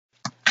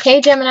Hey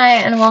Gemini,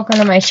 and welcome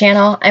to my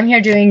channel. I'm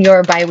here doing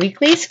your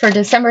bi-weeklies for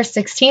December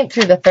 16th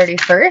through the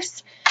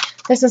 31st.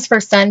 This is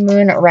for Sun,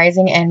 Moon,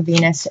 Rising, and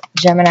Venus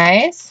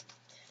Geminis.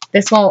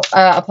 This won't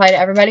apply to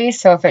everybody,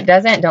 so if it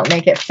doesn't, don't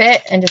make it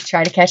fit, and just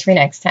try to catch me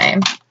next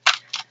time.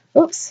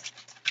 Oops.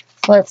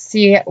 Let's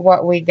see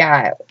what we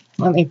got.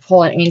 Let me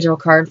pull an angel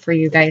card for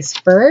you guys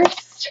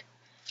first.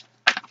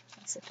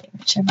 What's the thing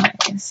with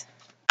Geminis?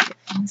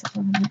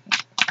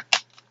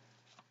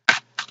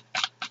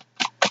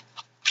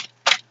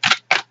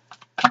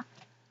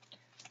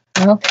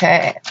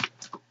 Okay.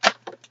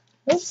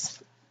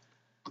 Oops.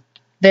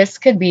 This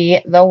could be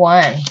the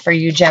one for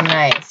you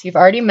Geminis. You've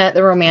already met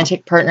the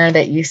romantic partner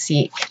that you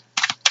seek.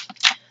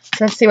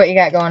 So let's see what you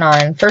got going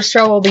on. First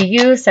row will be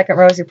you, second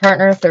row is your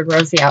partner, third row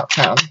is the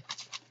outcome.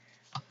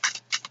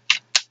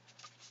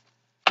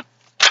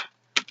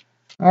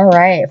 All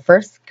right,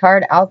 first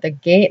card out the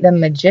gate, the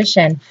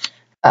Magician.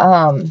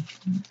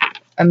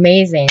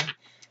 Amazing.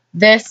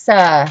 This,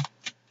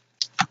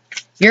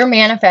 you're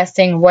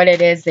manifesting what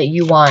it is that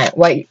you want.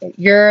 What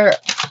you're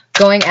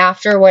going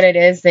after, what it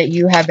is that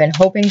you have been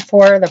hoping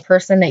for, the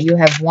person that you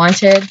have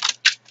wanted.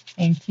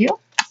 Thank you.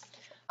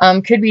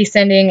 Could be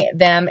sending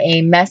them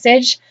a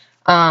message.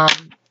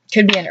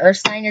 Could be an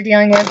earth sign you're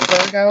dealing with.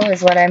 Virgo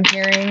is what I'm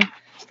hearing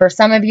for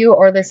some of you,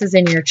 or this is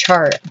in your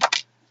chart.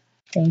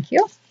 Thank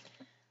you.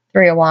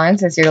 Three of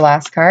Wands is your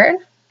last card.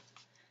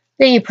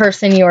 The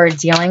person you are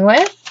dealing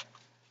with,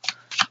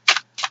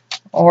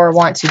 or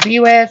want to be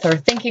with, or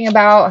thinking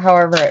about,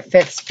 however it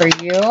fits for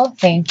you.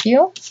 Thank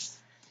you.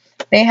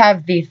 They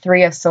have the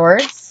Three of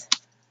Swords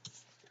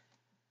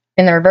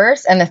in the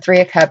reverse and the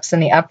Three of Cups in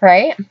the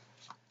upright.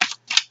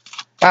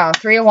 Wow,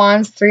 Three of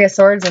Wands, Three of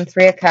Swords, and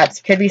Three of Cups.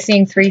 You could be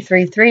seeing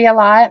 333 a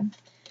lot.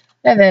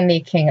 And then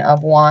the King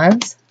of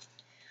Wands.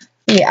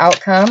 The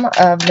outcome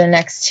of the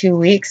next 2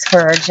 weeks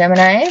for our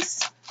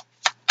Geminis.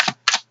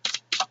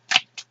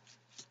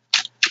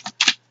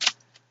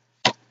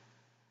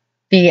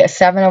 The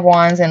Seven of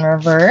Wands in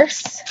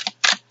reverse.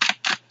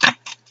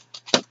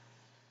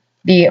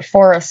 The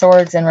Four of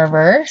Swords in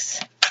reverse.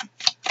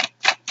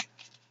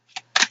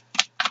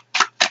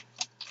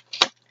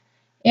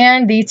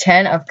 And the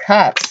Ten of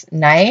Cups.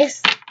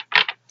 Nice.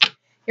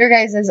 Your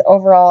guys'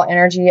 overall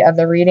energy of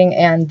the reading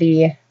and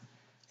the...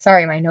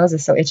 Sorry, my nose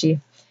is so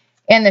itchy.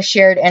 And the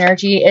shared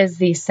energy is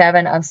the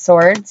Seven of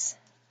Swords,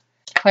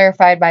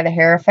 clarified by the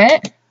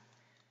Hierophant.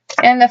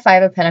 And the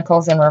Five of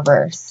Pentacles in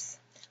reverse.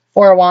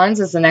 Four of Wands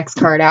is the next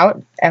card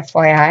out,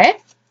 FYI.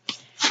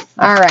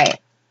 All right.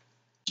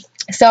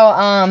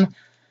 So,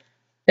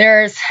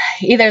 there's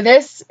either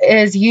this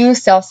is you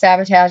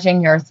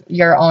self-sabotaging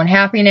your own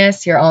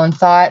happiness, your own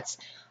thoughts,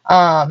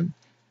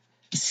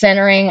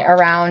 centering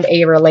around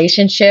a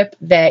relationship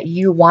that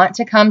you want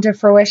to come to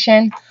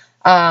fruition.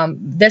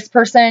 This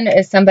person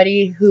is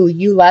somebody who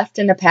you left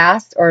in the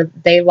past, or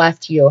they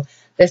left you.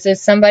 This is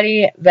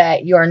somebody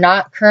that you are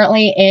not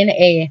currently in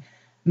a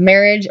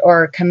marriage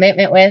or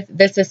commitment with.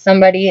 This is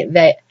somebody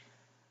that,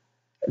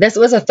 this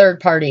was a third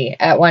party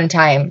at one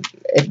time,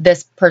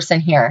 this person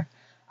here.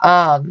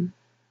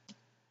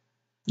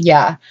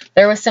 Yeah,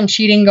 there was some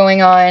cheating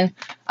going on.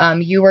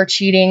 You were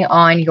cheating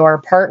on your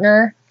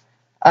partner,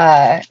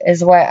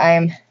 is what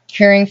I'm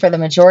hearing for the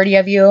majority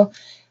of you.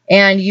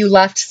 And you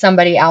left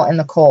somebody out in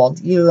the cold.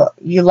 You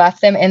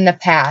left them in the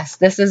past.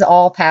 This is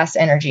all past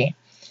energy.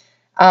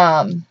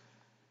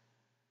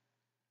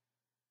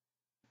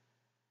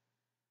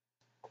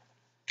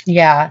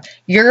 Yeah,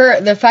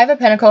 the Five of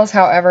Pentacles,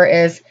 however,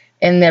 is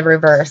in the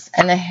reverse,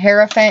 and the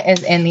Hierophant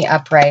is in the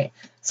upright.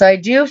 So I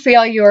do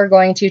feel you are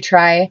going to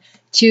try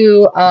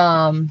to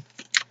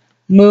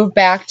move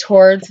back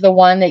towards the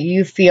one that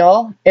you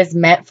feel is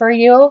meant for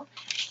you,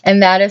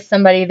 and that is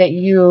somebody that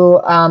you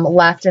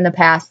left in the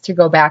past to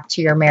go back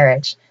to your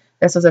marriage.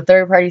 This was a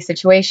third-party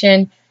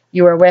situation.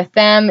 You were with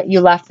them,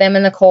 you left them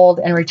in the cold,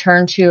 and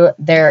returned to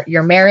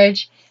your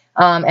marriage,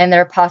 and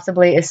there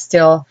possibly is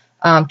still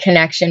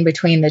connection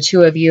between the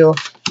two of you,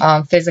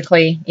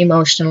 physically,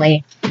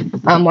 emotionally,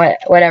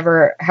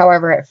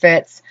 however it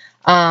fits.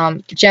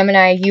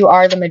 Gemini, you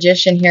are the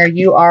Magician here.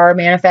 You are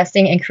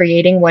manifesting and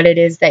creating what it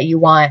is that you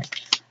want.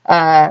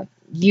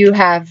 You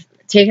have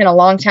taken a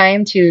long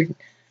time to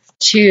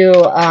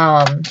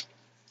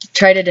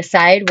try to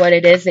decide what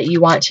it is that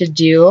you want to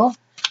do.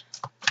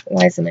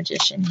 Why is the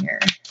Magician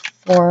here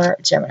for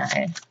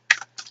Gemini?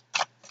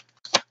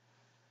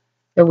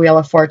 The Wheel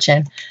of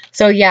Fortune.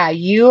 So yeah,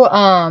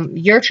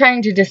 you're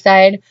trying to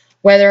decide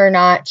whether or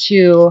not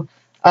to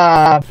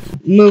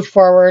move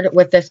forward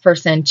with this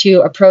person,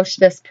 to approach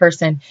this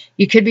person.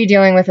 You could be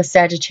dealing with a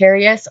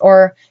Sagittarius,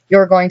 or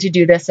you're going to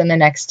do this in the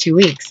next 2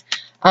 weeks.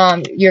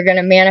 You're going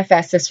to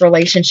manifest this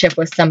relationship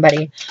with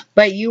somebody,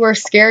 but you were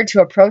scared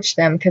to approach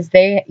them because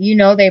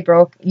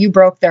you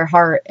broke their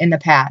heart in the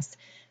past.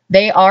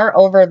 They are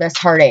over this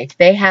heartache.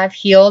 They have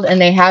healed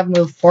and they have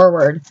moved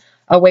forward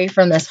away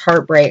from this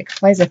heartbreak.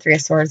 Why is the Three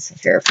of Swords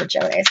here for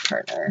Gemini's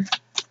partner?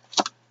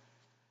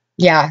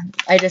 Yeah,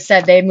 I just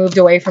said they moved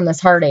away from this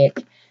heartache,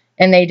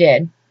 and they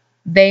did.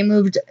 They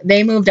moved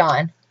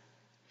on.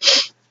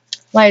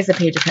 Why is the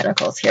Page of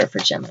Pentacles here for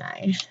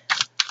Gemini?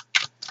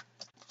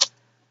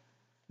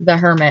 The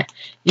Hermit.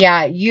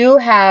 Yeah, you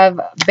have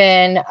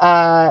been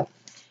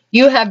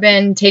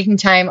taking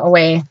time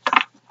away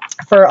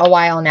for a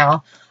while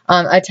now.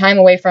 A time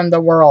away from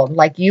the world.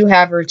 Like you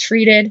have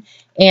retreated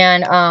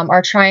and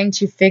are trying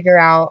to figure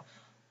out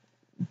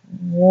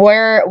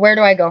where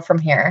do I go from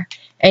here?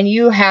 And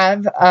you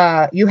have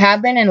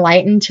been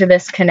enlightened to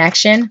this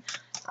connection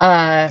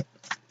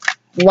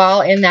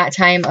while in that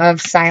time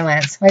of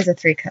silence. Why is the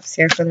Three Cups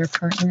here for their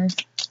partner?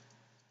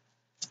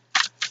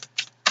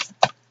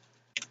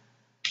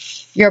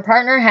 Your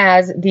partner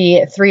has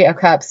the Three of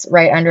Cups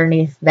right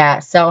underneath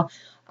that. So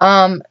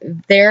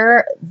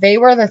they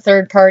were the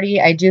third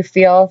party. I do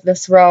feel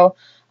this row.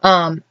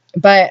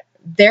 But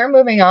they're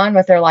moving on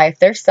with their life.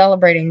 They're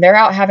celebrating. They're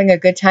out having a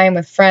good time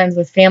with friends,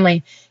 with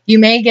family. You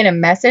may get a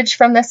message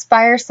from this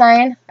fire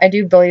sign. I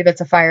do believe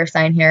it's a fire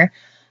sign here.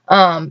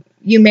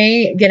 You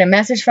may get a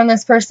message from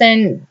this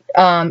person,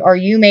 or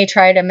you may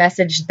try to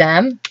message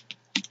them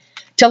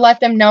to let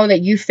them know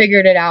that you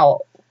figured it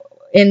out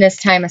in this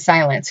time of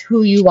silence,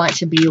 who you want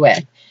to be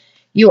with.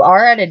 You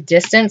are at a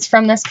distance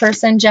from this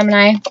person,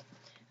 Gemini.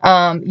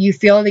 You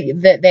feel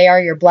that they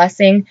are your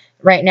blessing.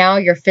 Right now,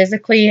 you're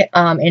physically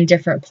in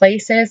different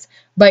places,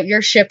 but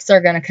your ships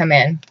are going to come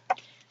in.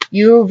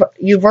 You've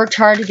worked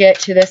hard to get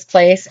to this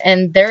place,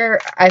 and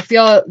I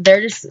feel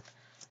they're just,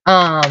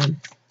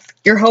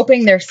 you're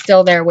hoping they're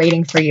still there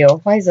waiting for you.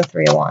 Why is the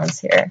Three of Wands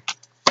here?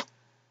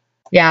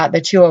 Yeah,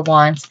 the Two of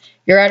Wands.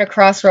 You're at a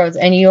crossroads,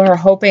 and you are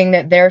hoping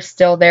that they're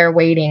still there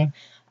waiting.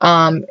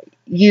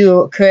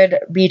 You could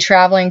be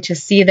traveling to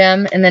see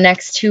them in the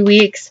next 2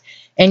 weeks,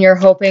 and you're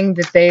hoping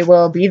that they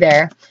will be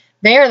there.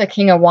 They are the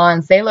King of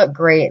Wands. They look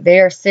great. They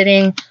are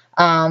sitting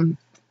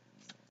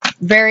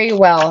very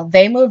well.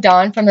 They moved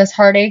on from this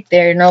heartache.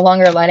 They're no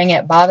longer letting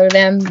it bother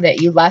them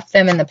that you left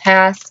them in the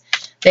past.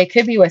 They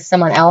could be with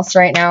someone else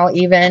right now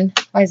even.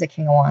 Why is the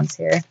King of Wands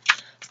here?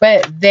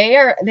 But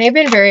they've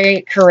been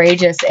very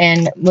courageous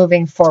in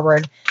moving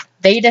forward.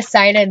 They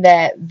decided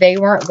that they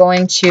weren't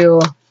going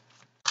to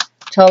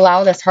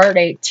allow this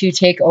heartache to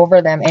take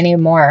over them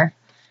anymore.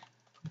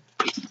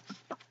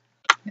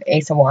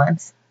 Ace of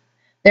Wands.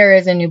 There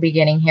is a new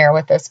beginning here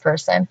with this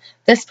person.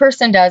 This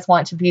person does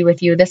want to be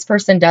with you. This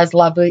person does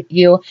love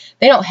you.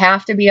 They don't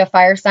have to be a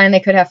fire sign. They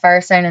could have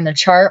fire sign in the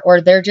chart,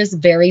 or they're just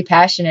very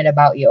passionate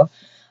about you.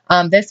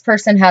 This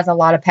person has a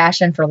lot of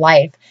passion for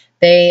life.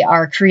 They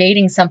are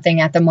creating something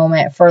at the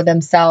moment for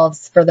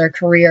themselves, for their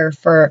career,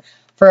 for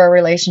a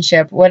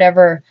relationship,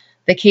 whatever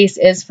the case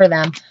is for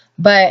them.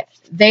 But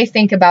they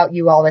think about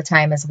you all the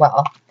time as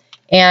well.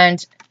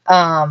 And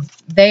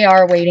they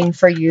are waiting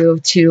for you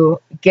to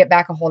get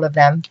back a hold of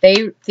them.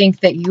 They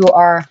think that you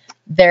are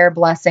their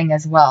blessing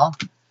as well.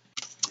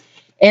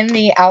 In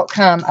the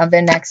outcome of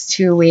the next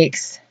 2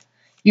 weeks,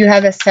 you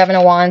have the Seven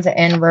of Wands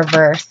in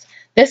reverse.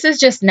 This is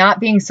just not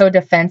being so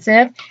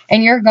defensive,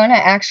 and you're going to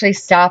actually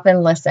stop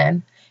and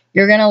listen.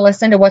 You're going to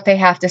listen to what they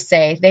have to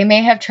say. They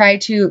may have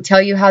tried to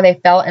tell you how they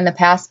felt in the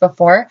past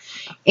before,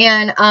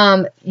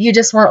 and you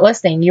just weren't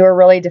listening. You were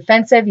really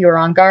defensive. You were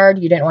on guard.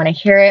 You didn't want to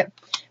hear it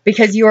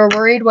because you were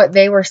worried what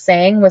they were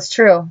saying was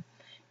true.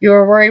 You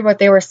were worried what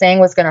they were saying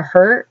was going to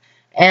hurt,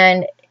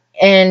 and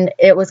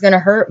it was going to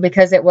hurt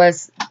because it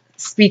was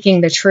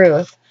speaking the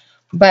truth.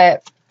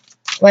 But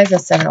why is the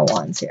Seven of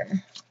Wands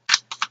here?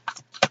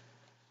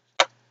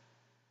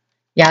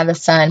 Yeah, the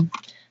Sun.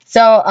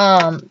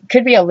 So,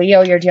 could be a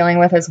Leo you're dealing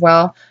with as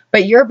well,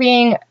 but you're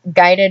being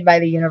guided by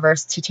the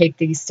universe to take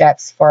these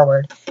steps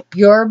forward.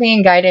 You're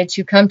being guided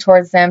to come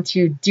towards them,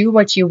 to do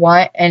what you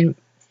want and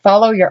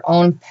follow your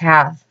own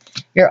path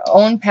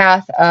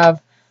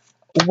of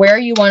where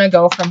you want to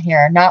go from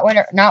here, not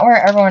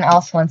where everyone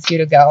else wants you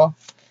to go.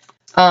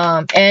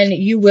 And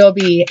you will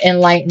be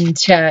enlightened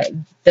to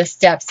the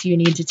steps you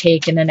need to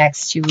take in the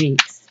next 2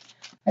 weeks.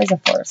 There's a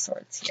Four of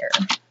Swords here.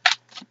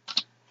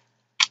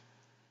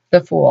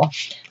 The Fool.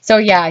 So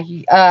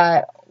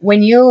yeah,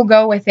 when you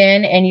go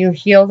within and you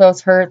heal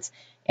those hurts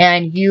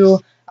and you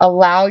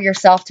allow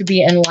yourself to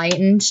be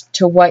enlightened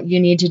to what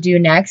you need to do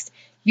next,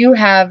 you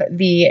have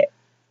the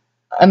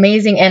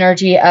amazing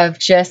energy of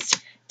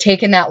just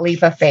taking that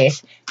leap of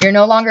faith. You're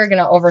no longer going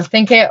to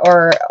overthink it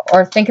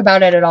or think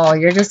about it at all.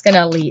 You're just going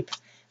to leap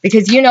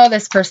because you know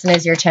this person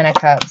is your Ten of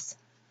Cups.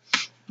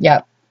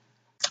 Yep.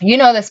 You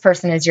know this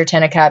person is your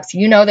Ten of Cups.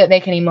 You know that they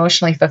can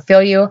emotionally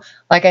fulfill you.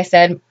 Like I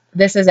said,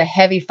 this is a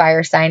heavy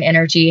fire sign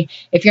energy.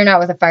 If you're not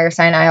with a fire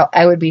sign,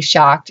 I would be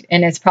shocked.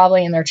 And it's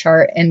probably in their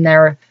chart, in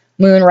their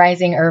moon,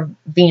 rising, or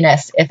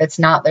Venus, if it's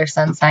not their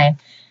sun sign.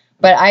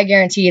 But I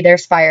guarantee you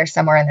there's fire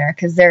somewhere in there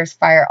because there's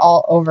fire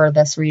all over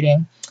this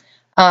reading.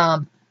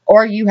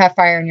 Or you have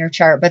fire in your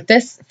chart. But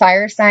this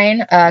fire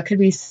sign could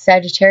be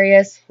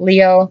Sagittarius,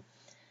 Leo,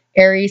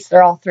 Aries.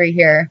 They're all three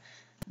here.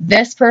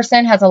 This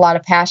person has a lot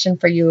of passion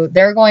for you.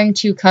 They're going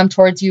to come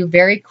towards you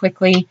very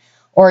quickly,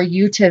 or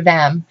you to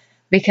them,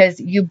 because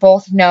you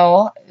both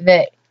know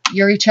that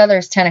you're each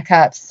other's Ten of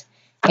Cups.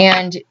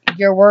 And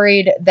you're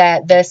worried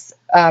that this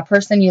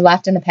person you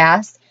left in the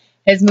past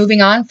is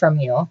moving on from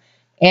you.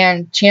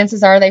 And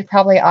chances are they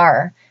probably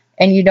are.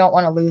 And you don't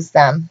want to lose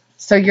them.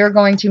 So you're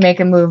going to make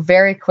a move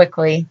very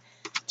quickly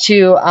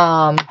to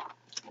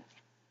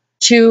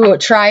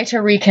try to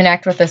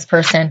reconnect with this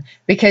person,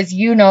 because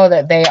you know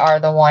that they are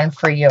the one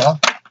for you.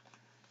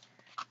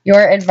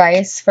 Your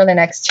advice for the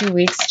next 2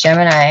 weeks,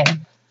 Gemini.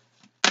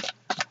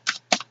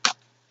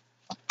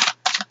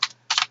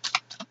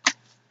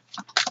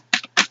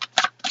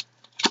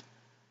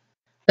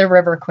 The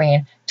River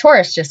Queen.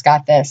 Taurus just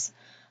got this.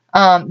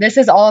 This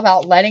is all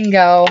about letting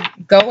go.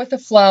 Go with the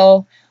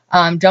flow.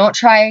 Don't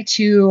try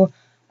to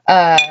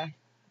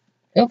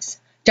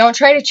don't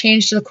try to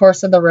change the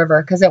course of the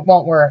river, because it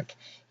won't work.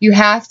 You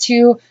have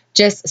to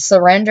just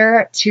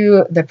surrender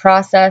to the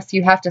process.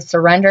 You have to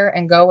surrender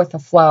and go with the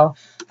flow.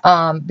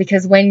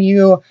 Because when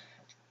you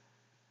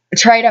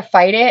try to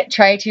fight it,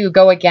 try to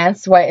go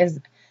against what is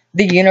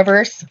the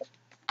universe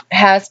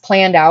has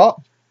planned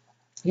out,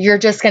 you're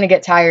just going to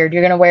get tired.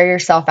 You're going to wear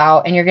yourself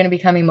out, and you're going to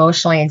become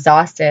emotionally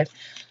exhausted.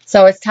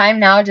 So it's time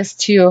now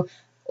just to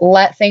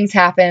let things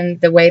happen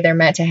the way they're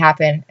meant to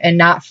happen and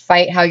not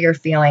fight how you're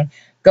feeling.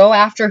 Go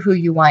after who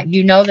you want.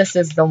 You know this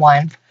is the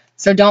one.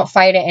 So don't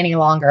fight it any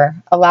longer.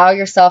 Allow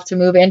yourself to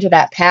move into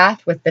that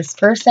path with this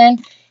person,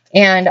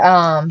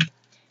 and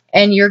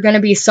you're going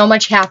to be so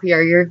much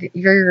happier.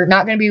 You're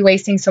not going to be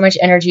wasting so much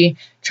energy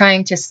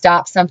trying to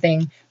stop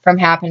something from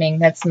happening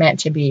that's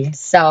meant to be.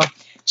 So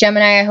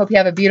Gemini, I hope you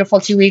have a beautiful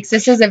 2 weeks.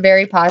 This is a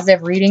very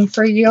positive reading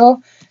for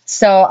you.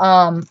 So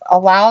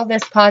allow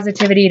this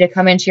positivity to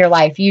come into your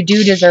life. You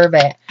do deserve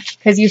it,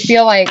 because you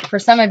feel like, for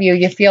some of you,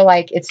 you feel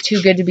like it's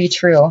too good to be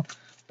true.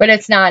 But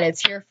it's not.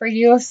 It's here for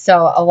you.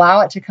 So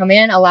allow it to come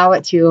in. Allow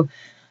it to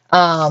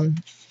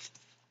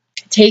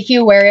take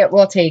you where it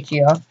will take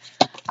you. All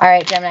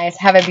right, Geminis,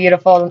 have a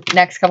beautiful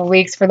next couple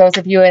weeks. For those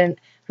of you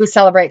who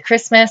celebrate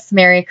Christmas,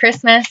 Merry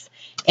Christmas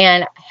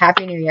and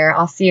Happy New Year.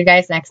 I'll see you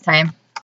guys next time.